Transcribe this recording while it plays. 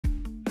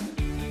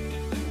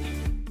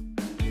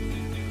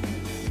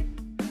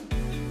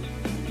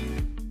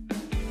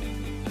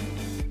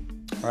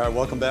All right,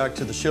 welcome back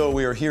to the show.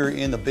 We are here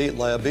in the Bait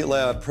Lab. Bait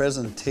Lab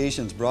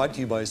presentations brought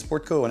to you by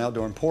Sportco and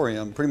Outdoor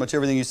Emporium. Pretty much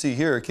everything you see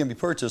here can be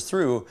purchased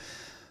through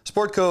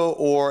Sportco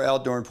or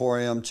Outdoor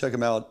Emporium. Check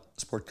them out,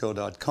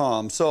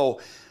 sportco.com.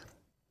 So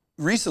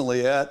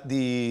recently at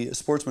the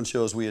sportsman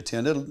shows we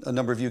attended, a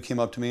number of you came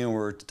up to me and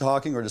were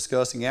talking or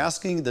discussing,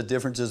 asking the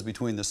differences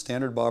between the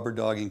standard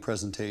bobber-dogging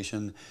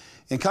presentation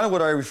and kind of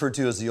what I refer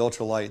to as the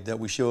ultralight that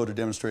we showed or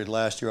demonstrated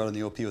last year out on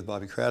the OP with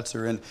Bobby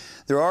Kratzer. And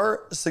there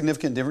are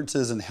significant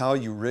differences in how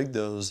you rig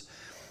those.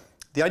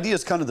 The idea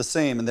is kind of the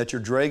same in that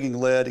you're dragging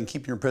lead and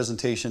keeping your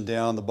presentation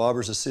down. The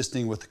bobber's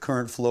assisting with the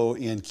current flow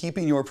in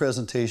keeping your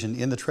presentation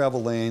in the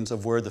travel lanes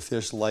of where the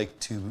fish like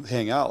to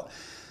hang out.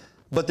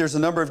 But there's a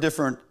number of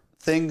different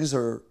things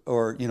or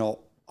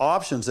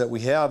options that we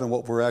have and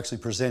what we're actually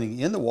presenting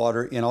in the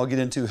water, and I'll get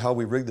into how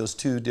we rig those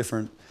two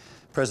different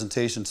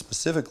presentations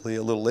specifically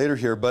a little later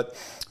here. But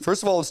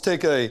first of all, let's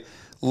take a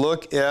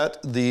look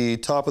at the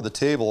top of the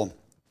table.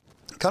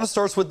 Kind of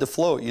starts with the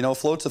float. You know,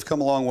 floats have come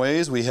a long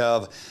ways. We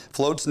have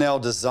floats now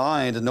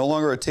designed and no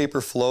longer a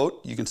taper float.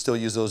 You can still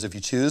use those if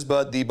you choose,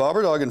 but the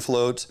Bobber-Doggin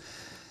floats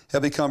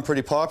have become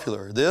pretty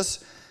popular.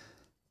 This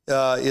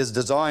is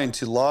designed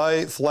to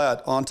lie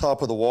flat on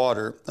top of the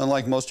water.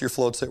 Unlike most of your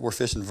floats that were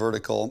fishing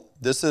vertical,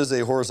 this is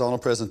a horizontal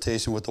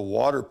presentation with the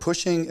water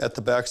pushing at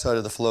the backside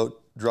of the float,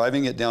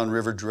 driving it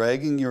downriver,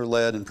 dragging your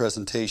lead and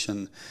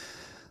presentation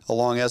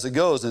along as it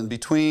goes. And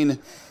between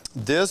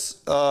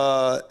this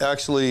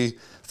actually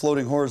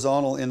floating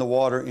horizontal in the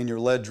water and your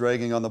lead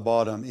dragging on the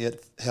bottom,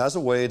 it has a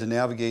way to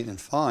navigate and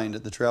find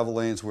the travel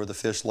lanes where the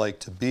fish like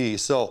to be.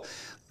 So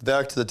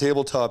back to the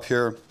tabletop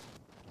here.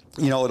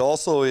 You know, it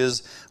also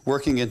is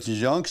working in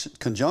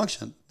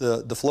conjunction,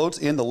 the floats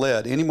and the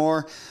lead.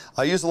 Anymore,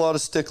 I use a lot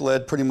of stick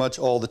lead pretty much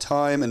all the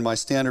time in my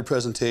standard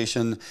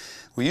presentation.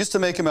 We used to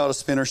make them out of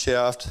spinner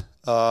shaft,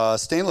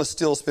 stainless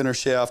steel spinner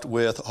shaft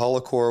with hollow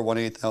core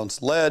 1/8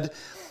 ounce lead.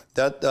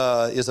 That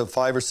is a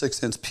 5 or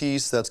 6 inch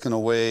piece that's going to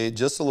weigh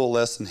just a little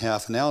less than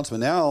half an ounce.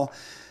 But now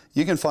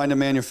you can find them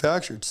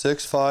manufactured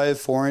 6, 5,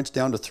 4 inch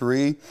down to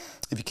 3.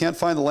 If you can't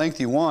find the length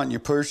you want, you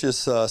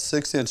purchase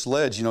 6 inch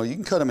leads. You know, you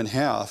can cut them in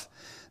half.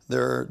 They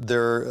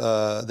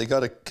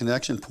got a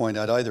connection point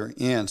at either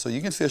end, so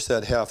you can fish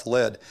that half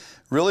lead.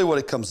 Really what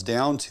it comes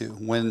down to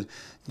when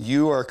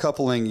you are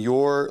coupling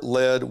your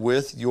lead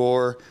with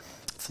your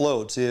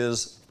floats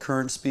is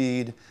current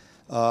speed,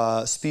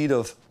 speed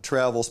of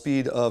travel,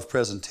 speed of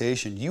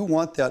presentation. You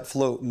want that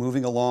float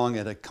moving along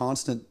at a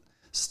constant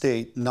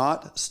state,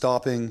 not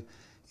stopping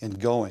and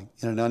going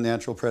in an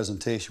unnatural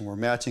presentation. We're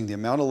matching the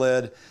amount of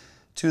lead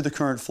to the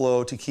current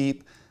flow to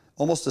keep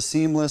almost a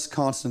seamless,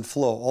 constant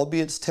flow,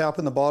 albeit it's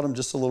tapping the bottom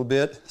just a little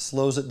bit,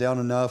 slows it down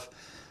enough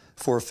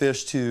for a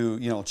fish to,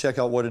 check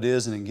out what it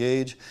is and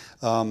engage.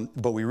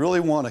 But we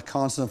really want a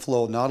constant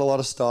flow, not a lot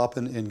of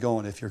stopping and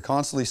going. If you're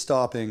constantly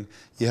stopping,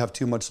 you have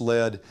too much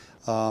lead.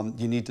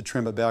 You need to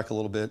trim it back a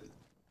little bit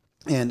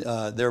and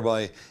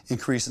thereby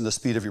increasing the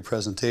speed of your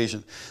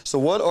presentation. So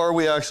what are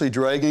we actually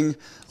dragging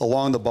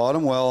along the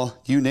bottom? Well,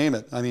 you name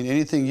it. I mean,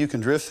 anything you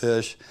can drift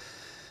fish,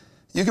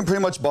 you can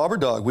pretty much bobber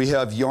dog. We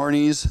have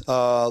yarnies,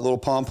 little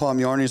pom-pom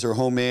yarnies are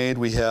homemade.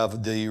 We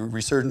have the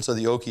resurgence of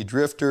the Oki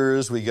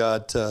drifters. We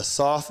got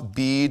soft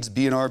beads,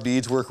 B&R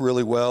beads work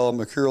really well,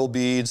 mercurial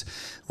beads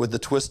with the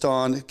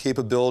twist-on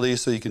capability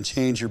so you can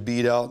change your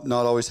bead out,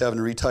 not always having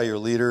to retie your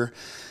leader.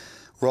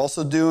 We're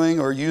also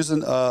doing or using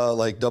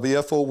like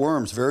WFO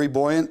worms, very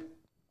buoyant.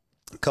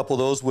 Couple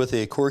those with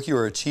a corky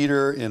or a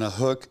cheater in a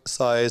hook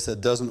size that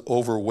doesn't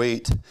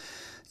overweight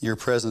your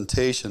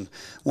presentation.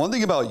 One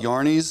thing about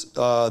yarnies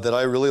that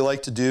I really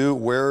like to do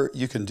where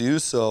you can do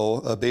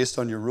so based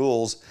on your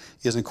rules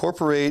is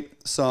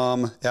incorporate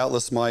some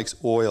Atlas Mike's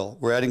oil.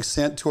 We're adding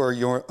scent to our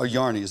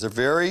yarnies. They're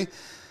very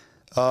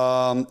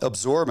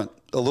absorbent.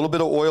 A little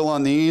bit of oil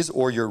on these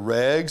or your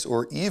rags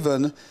or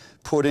even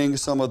putting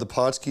some of the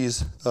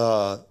Potski's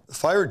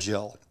fire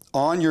gel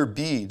on your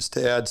beads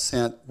to add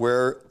scent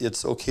where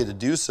it's okay to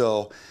do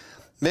so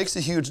makes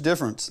a huge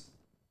difference.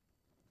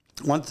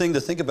 One thing to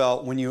think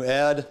about when you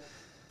add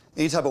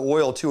any type of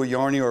oil to a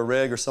yarnie or a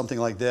rag or something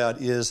like that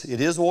is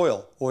it is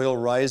oil. Oil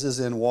rises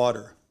in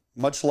water,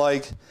 much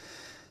like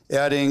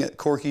adding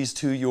corkies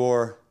to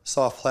your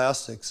soft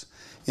plastics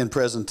in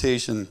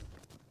presentation.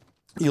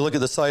 You look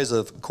at the size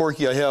of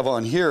corky I have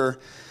on here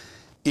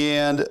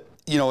and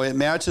it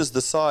matches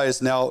the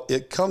size. Now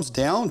it comes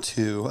down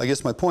to, I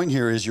guess my point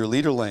here is your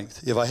leader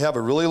length. If I have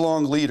a really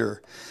long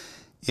leader,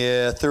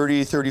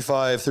 30,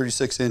 35,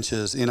 36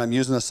 inches, and I'm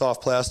using a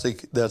soft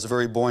plastic that's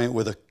very buoyant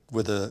with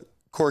a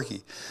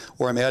corky,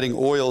 or I'm adding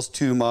oils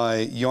to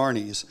my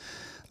yarnies.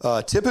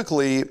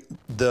 Typically,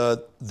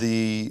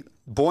 the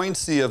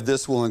buoyancy of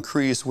this will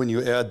increase when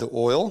you add the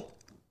oil,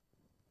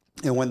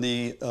 and when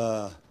the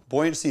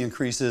buoyancy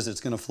increases,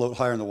 it's going to float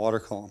higher in the water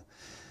column.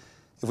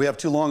 If we have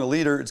too long a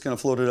leader, it's going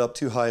to float it up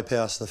too high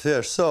past the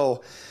fish.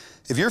 So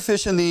if you're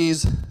fishing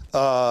these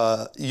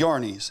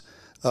yarnies,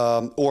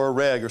 or a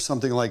rag or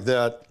something like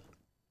that,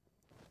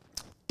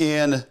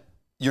 and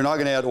you're not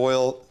going to add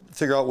oil,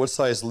 figure out what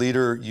size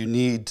leader you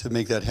need to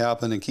make that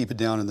happen and keep it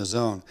down in the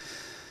zone.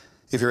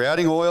 If you're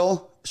adding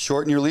oil,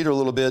 shorten your leader a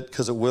little bit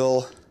because it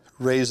will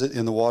raise it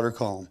in the water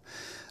column.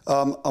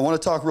 I want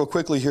to talk real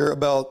quickly here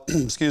about,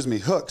 excuse me,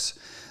 hooks.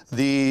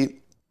 The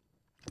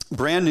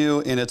brand new,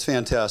 and it's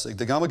fantastic,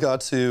 the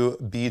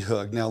Gamakatsu bead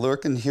hook. Now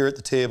looking here at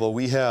the table,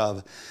 we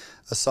have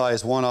a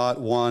size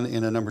 1/1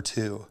 and a number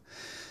 2.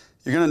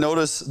 You're going to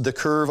notice the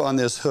curve on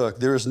this hook.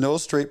 There is no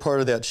straight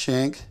part of that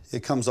shank.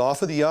 It comes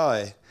off of the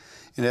eye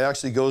and it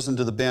actually goes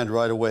into the bend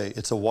right away.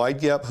 It's a wide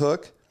gap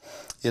hook.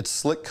 It's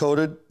slick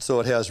coated, so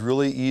it has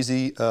really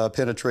easy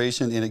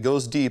penetration, and it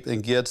goes deep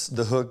and gets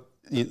the hook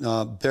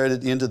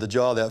bedded into the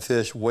jaw of that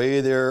fish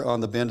way there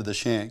on the bend of the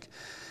shank.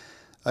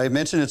 I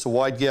mentioned it's a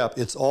wide gap.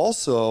 It's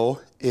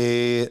also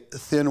a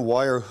thin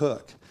wire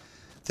hook.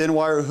 Thin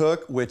wire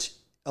hook, which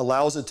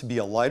allows it to be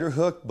a lighter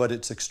hook, but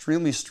it's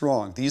extremely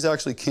strong. These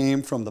actually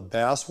came from the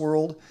bass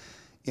world,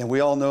 and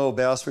we all know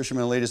bass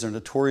fishermen and ladies are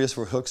notorious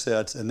for hook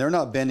sets, and they're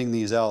not bending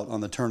these out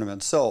on the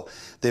tournament. So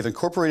they've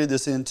incorporated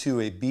this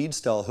into a bead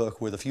style hook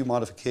with a few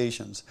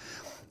modifications.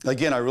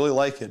 Again, I really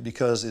like it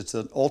because it's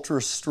an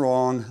ultra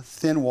strong,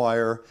 thin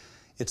wire.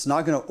 It's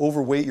not going to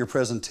overweight your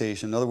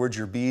presentation. In other words,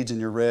 your beads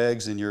and your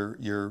rags and your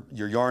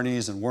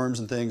yarnies and worms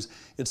and things,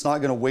 it's not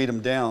going to weight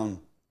them down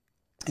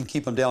and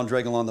keep them down,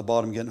 dragging along the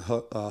bottom, getting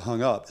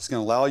hung up. It's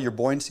going to allow your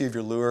buoyancy of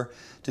your lure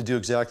to do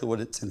exactly what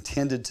it's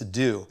intended to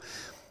do.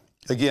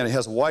 Again, it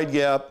has a wide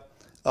gap,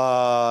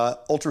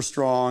 ultra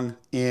strong,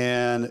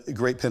 and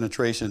great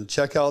penetration.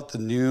 Check out the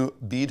new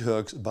bead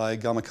hooks by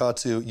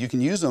Gamakatsu. You can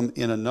use them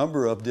in a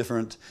number of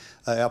different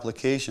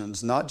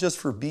applications, not just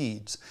for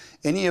beads.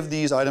 Any of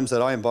these items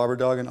that I am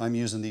bobber-dogging, I'm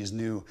using these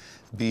new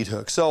bead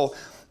hooks. So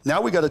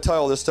now we got to tie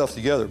all this stuff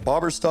together.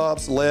 Bobber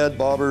stops, lead,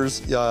 bobbers,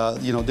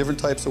 different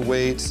types of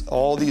weights,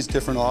 all these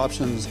different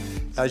options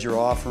as you're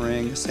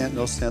offering, scent,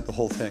 no scent, the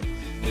whole thing.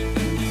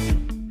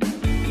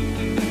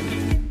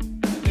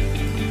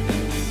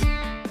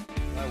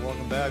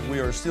 We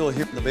are still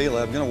here in the bait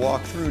lab. I'm going to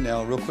walk through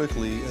now real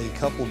quickly a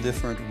couple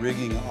different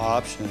rigging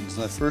options.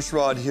 The first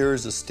rod here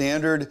is a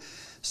standard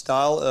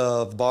style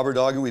of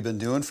bobber-dogging we've been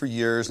doing for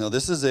years. Now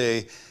this is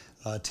a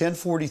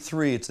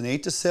 1043. It's an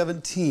 8 to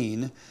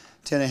 17,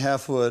 10.5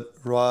 foot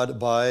rod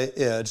by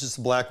Edge. It's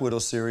a Black Widow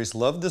series.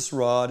 Love this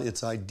rod.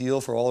 It's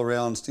ideal for all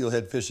around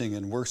steelhead fishing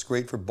and works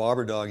great for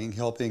bobber-dogging,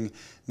 helping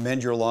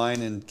mend your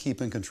line and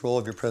keep in control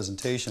of your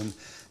presentation.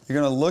 You're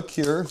going to look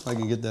here, if I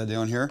can get that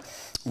down here.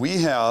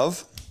 We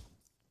have,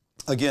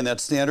 again, that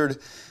standard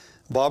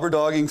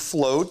bobber-dogging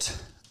float.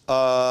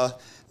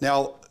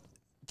 Now,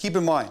 keep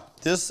in mind,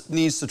 this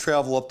needs to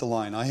travel up the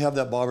line. I have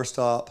that bobber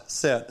stop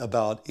set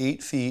about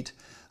 8 feet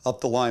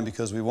up the line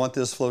because we want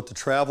this float to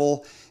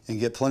travel and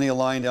get plenty of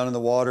line down in the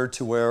water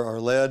to where our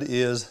lead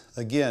is,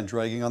 again,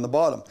 dragging on the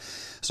bottom.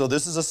 So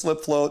this is a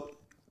slip float.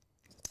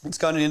 It's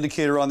got an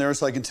indicator on there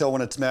so I can tell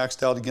when it's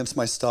maxed out against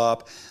my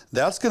stop.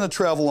 That's going to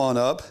travel on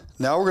up.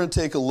 Now we're going to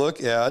take a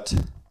look at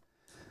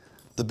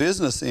the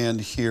business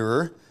end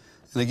here.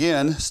 And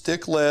again,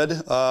 stick lead.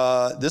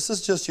 This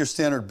is just your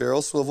standard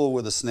barrel swivel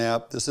with a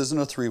snap. This isn't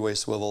a three-way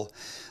swivel.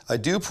 I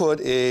do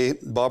put a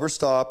bobber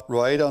stop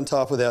right on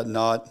top of that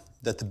knot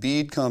that the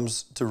bead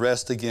comes to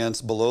rest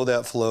against below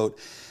that float.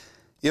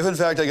 If in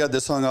fact I got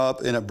this hung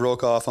up and it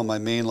broke off on my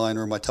main line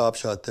or my top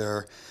shot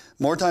there,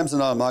 more times than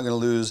not I'm not going to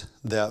lose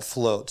that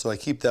float. So I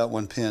keep that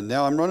one pinned.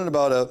 Now I'm running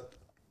about a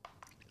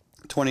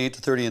 28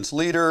 to 30 inch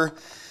leader.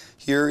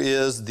 Here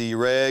is the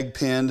rag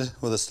pinned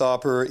with a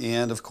stopper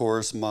and of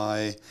course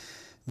my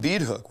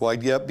bead hook,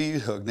 wide gap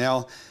bead hook.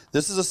 Now,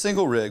 this is a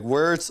single rig.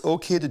 Where it's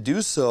okay to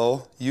do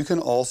so, you can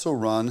also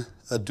run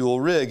a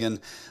dual rig. And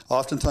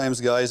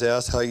oftentimes guys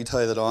ask how you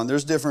tie that on.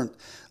 There's different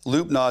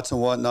loop knots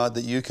and whatnot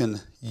that you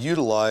can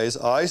utilize.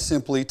 I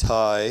simply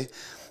tie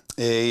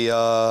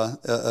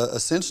a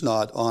cinch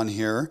knot on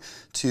here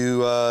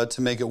to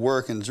make it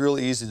work, and it's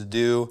really easy to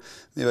do.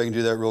 Maybe I can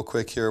do that real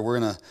quick here. We're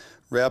going to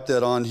wrap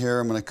that on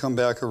here. I'm going to come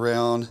back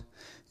around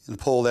and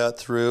pull that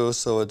through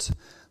so it's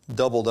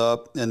doubled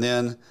up, and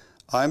then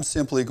I'm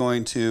simply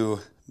going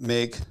to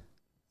make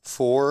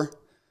 4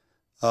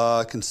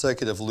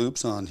 consecutive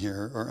loops on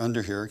here, or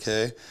under here,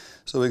 okay?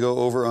 So we go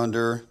over,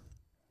 under.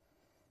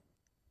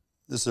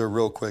 This is a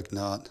real quick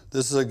knot.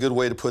 This is a good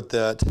way to put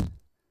that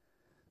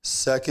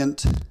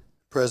second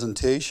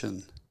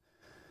presentation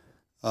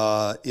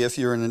if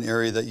you're in an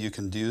area that you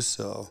can do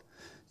so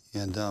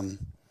and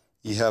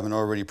you haven't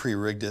already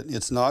pre-rigged it.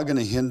 It's not going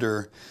to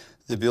hinder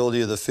the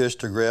ability of the fish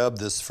to grab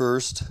this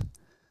first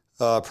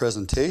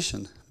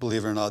presentation,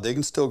 believe it or not. They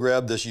can still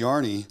grab this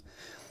yarny,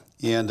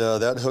 and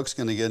that hook's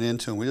going to get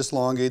into them. We just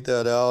elongate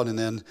that out, and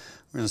then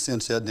we're going to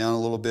cinch that down a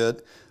little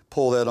bit,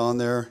 pull that on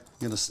there, I'm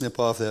going to snip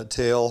off that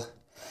tail,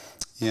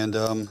 and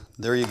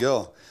there you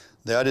go.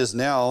 That is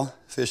now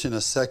fishing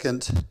a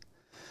second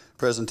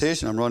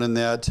presentation. I'm running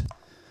that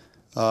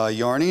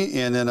yarny,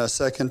 and then a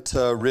second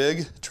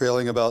rig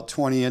trailing about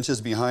 20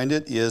 inches behind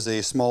it is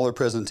a smaller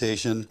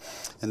presentation,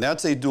 and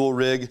that's a dual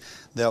rig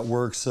that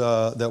works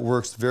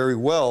very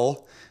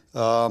well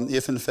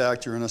if in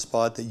fact you're in a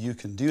spot that you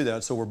can do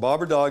that. So we're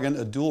bobber-dogging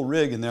a dual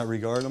rig in that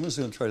regard. I'm just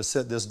going to try to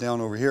set this down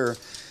over here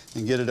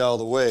and get it out of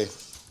the way.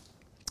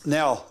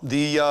 Now,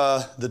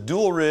 the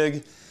dual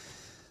rig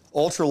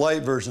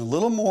ultralight version, a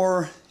little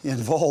more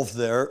involved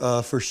there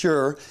for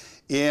sure.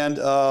 And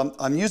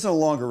I'm using a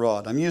longer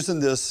rod. I'm using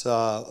this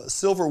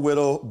Silver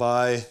Widow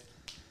by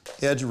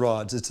Edge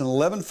Rods. It's an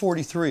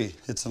 1143.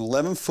 It's an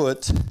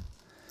 11-foot,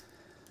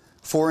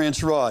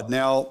 4-inch rod.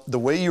 Now, the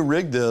way you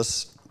rig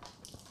this,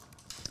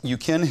 you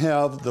can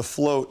have the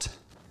float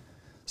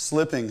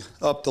slipping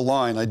up the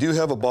line. I do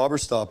have a bobber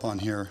stop on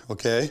here,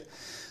 okay?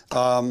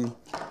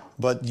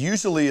 But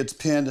usually it's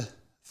pinned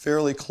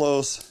fairly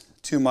close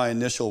to my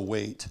initial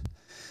weight.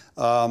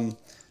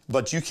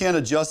 But you can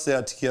adjust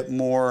that to get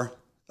more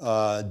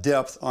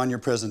depth on your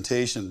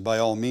presentation, by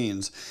all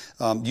means.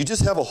 You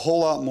just have a whole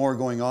lot more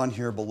going on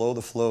here below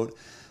the float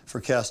for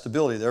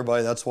castability.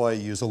 Thereby, that's why I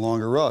use a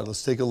longer rod.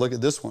 Let's take a look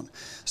at this one.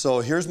 So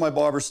here's my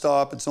bobber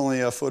stop. It's only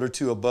a foot or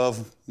two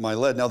above my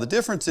lead. Now the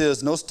difference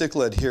is no stick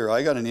lead here.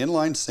 I got an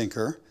inline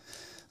sinker.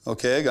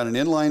 Okay, I got an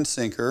inline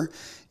sinker,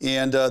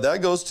 and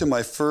that goes to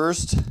my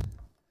first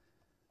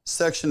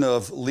section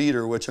of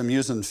leader, which I'm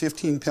using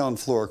 15-pound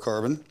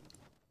fluorocarbon.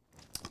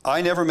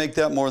 I never make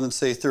that more than,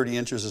 say, 30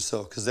 inches or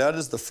so, because that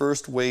is the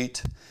first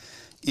weight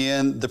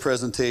in the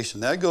presentation.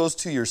 That goes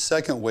to your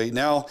second weight.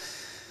 Now,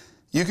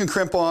 you can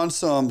crimp on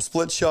some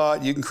split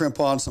shot, you can crimp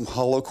on some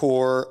hollow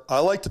core. I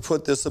like to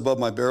put this above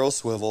my barrel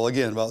swivel.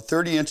 Again, about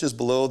 30 inches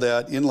below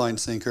that inline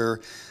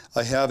sinker,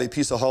 I have a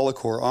piece of hollow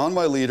core on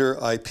my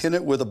leader. I pin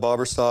it with a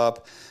bobber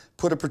stop,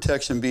 put a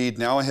protection bead.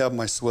 Now I have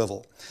my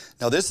swivel.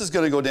 Now this is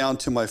going to go down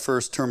to my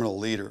first terminal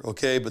leader,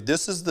 okay? But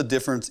this is the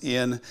difference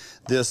in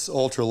this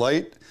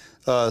ultralight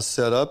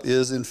setup,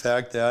 is in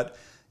fact that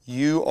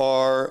you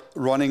are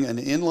running an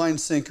inline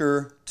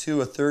sinker to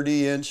a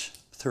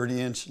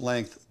 30-inch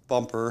length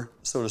bumper,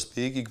 so to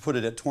speak. You can put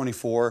it at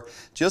 24,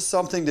 just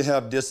something to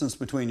have distance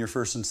between your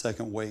first and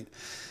second weight.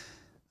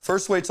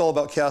 First weight's all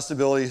about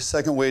castability.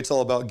 Second weight's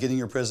all about getting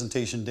your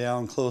presentation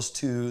down close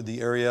to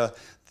the area.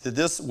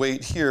 This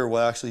weight here will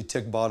actually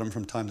tick bottom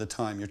from time to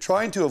time. You're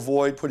trying to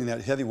avoid putting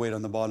that heavy weight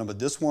on the bottom, but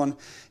this one,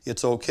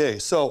 it's okay.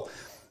 So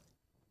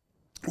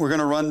we're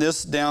going to run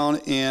this down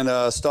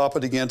and stop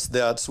it against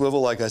that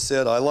swivel. Like I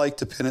said, I like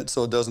to pin it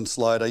so it doesn't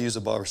slide. I use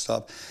a bobber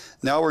stop.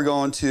 Now we're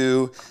going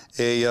to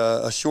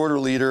a shorter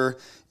leader,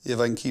 if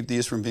I can keep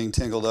these from being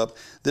tangled up.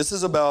 This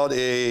is about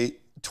a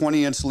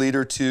 20-inch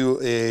leader to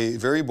a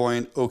very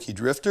buoyant Oki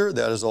drifter.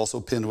 That is also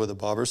pinned with a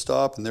bobber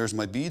stop, and there's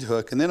my bead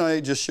hook. And then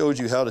I just showed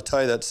you how to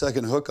tie that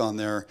second hook on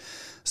there,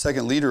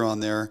 second leader on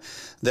there.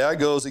 That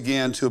goes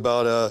again to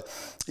about a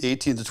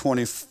 18 to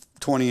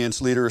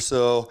 20-inch leader or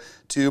so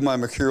to my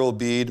mercurial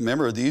bead.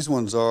 Remember, these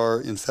ones are,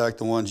 in fact,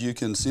 the ones you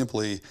can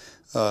simply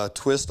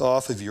twist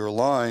off of your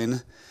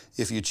line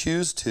if you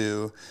choose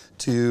to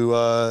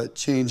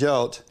change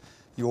out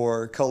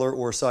your color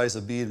or size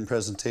of bead and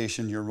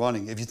presentation you're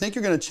running. If you think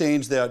you're going to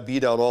change that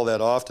bead out all that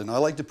often, I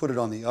like to put it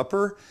on the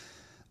upper,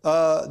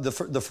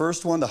 the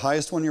first one, the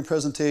highest one in your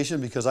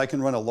presentation, because I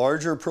can run a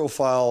larger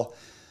profile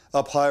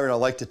up higher, and I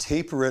like to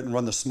taper it and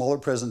run the smaller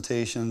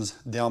presentations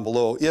down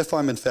below if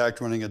I'm in fact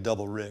running a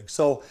double rig.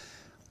 So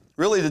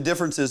really the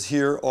differences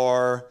here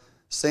are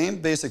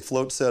same basic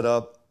float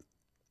setup,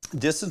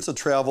 distance of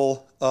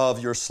travel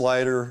of your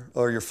slider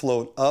or your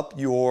float up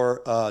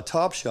your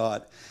top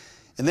shot,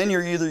 and then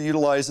you're either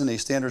utilizing a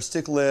standard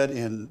stick lead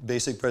in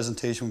basic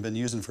presentation we've been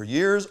using for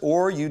years,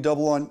 or you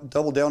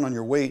double down on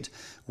your weight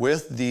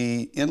with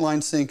the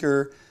inline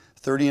sinker,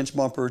 30-inch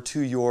bumper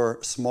to your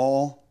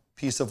small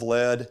piece of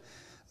lead,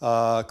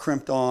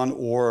 crimped on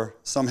or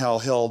somehow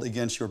held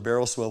against your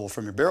barrel swivel.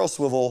 From your barrel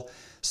swivel,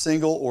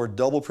 single or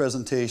double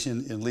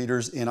presentation in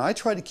liters, and I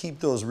try to keep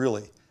those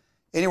really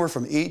anywhere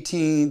from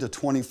 18 to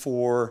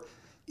 24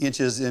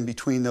 inches in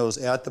between those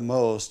at the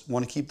most.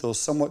 Want to keep those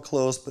somewhat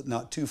close but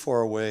not too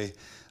far away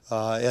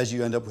as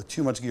you end up with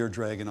too much gear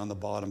dragging on the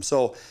bottom.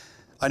 So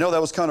I know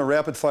that was kind of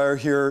rapid fire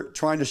here,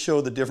 trying to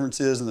show the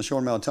differences in the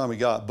short amount of time we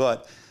got,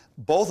 but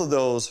both of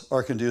those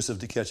are conducive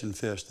to catching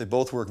fish. They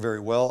both work very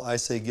well. I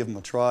say give them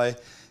a try.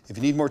 If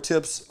you need more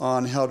tips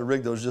on how to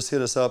rig those, just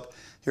hit us up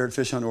here at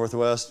Fish Hunt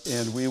Northwest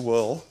and we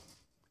will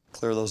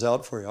clear those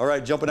out for you. All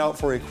right, jumping out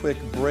for a quick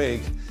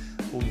break.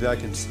 We'll be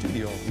back in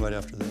studio right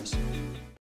after this.